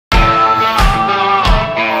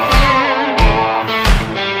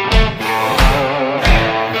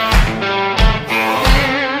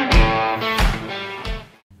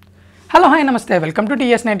నమస్తే welcome to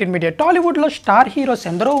Ts19media. Tollywood లో star heroes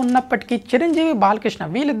ఎందరో ఉన్నప్పటికీ చిరంజీవి బాలకృష్ణ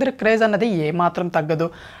వీళ్ళిద్దరు క్రేజ్ అన్నది ఏమాత్రం తగ్గదు.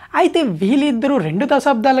 అయితే వీళ్ళిద్దరూ 2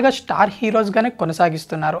 దశాబ్దాలుగా స్టార్ హీరోస్ గానే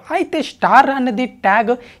కొనసాగిస్తున్నారు. అయితే స్టార్ అన్నది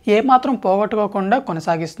ట్యాగ్ ఏమాత్రం పోగొట్టుకోకుండా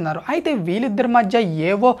కొనసాగిస్తున్నారు. అయితే వీళ్ళిద్దరి మధ్య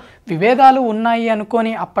ఏవో విభేదాలు ఉన్నాయి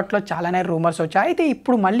అనుకొని అప్పట్లో చాలానే రూమర్స్ వచ్చాయి. అయితే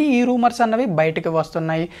ఇప్పుడు మళ్ళీ ఈ రూమర్స్ అన్నవి బయటకు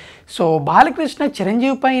వస్తున్నాయి. సో బాలకృష్ణ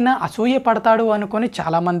చిరంజీవి పైన అసూయ పడతాడు అనుకొని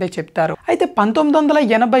చాలా మందే చెప్తారు. అయితే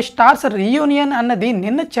 1980 స్టార్స్ రీయూనియన్ అన్నది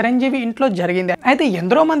నిన్న చిరంజీవి ఇంట్లో జరిగింది. అయితే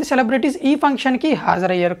ఎందరో మంది సెలబ్రిటీస్ ఈ ఫంక్షన్ కి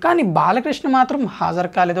హాజరయ్యారు. కానీ బాలకృష్ణ మాత్రం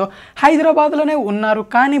హాజరు కాలేదు. హైదరాబాద్లోనే ఉన్నారు.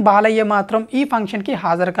 కానీ బాలయ్య మాత్రం ఈ ఫంక్షన్ కి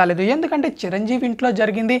హాజరు కాలేదు. ఎందుకంటే చిరంజీవి ఇంట్లో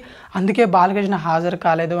జరిగింది, అందుకే బాలకృష్ణ హాజరు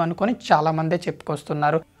కాలేదు అనుకొని చాలా మందే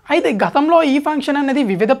చెప్పుకొస్తున్నారు. అయితే గతంలో ఈ ఫంక్షన్ అనేది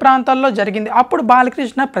వివిధ ప్రాంతాల్లో జరిగింది. అప్పుడు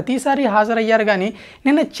బాలకృష్ణ ప్రతిసారి హాజరయ్యారు. కానీ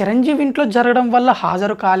నిన్న చిరంజీవి ఇంట్లో జరగడం వల్ల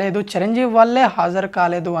హాజరు కాలేదు, చిరంజీవి వల్లే హాజరు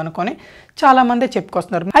కాలేదు అనుకొని చాలామంది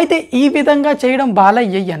చెప్పుకొస్తున్నారు. అయితే ఈ విధంగా చేయడం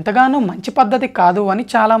బాలయ్య ఎంతగానో మంచి పద్ధతి కాదు అని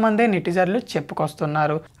చాలామంది నెటిజన్లు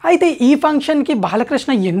చెప్పుకొస్తున్నారు. అయితే ఈ ఫంక్షన్కి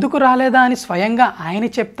బాలకృష్ణ ఎందుకు రాలేదా అని స్వయంగా ఆయన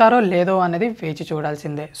చెప్తారో లేదో అనేది వేచి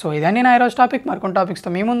చూడాల్సిందే. సో ఇదండి నా ఈరోజు టాపిక్. మరికొన్ని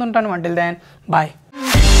టాపిక్స్తో మీ ముందు ఉంటాను. Until then bye.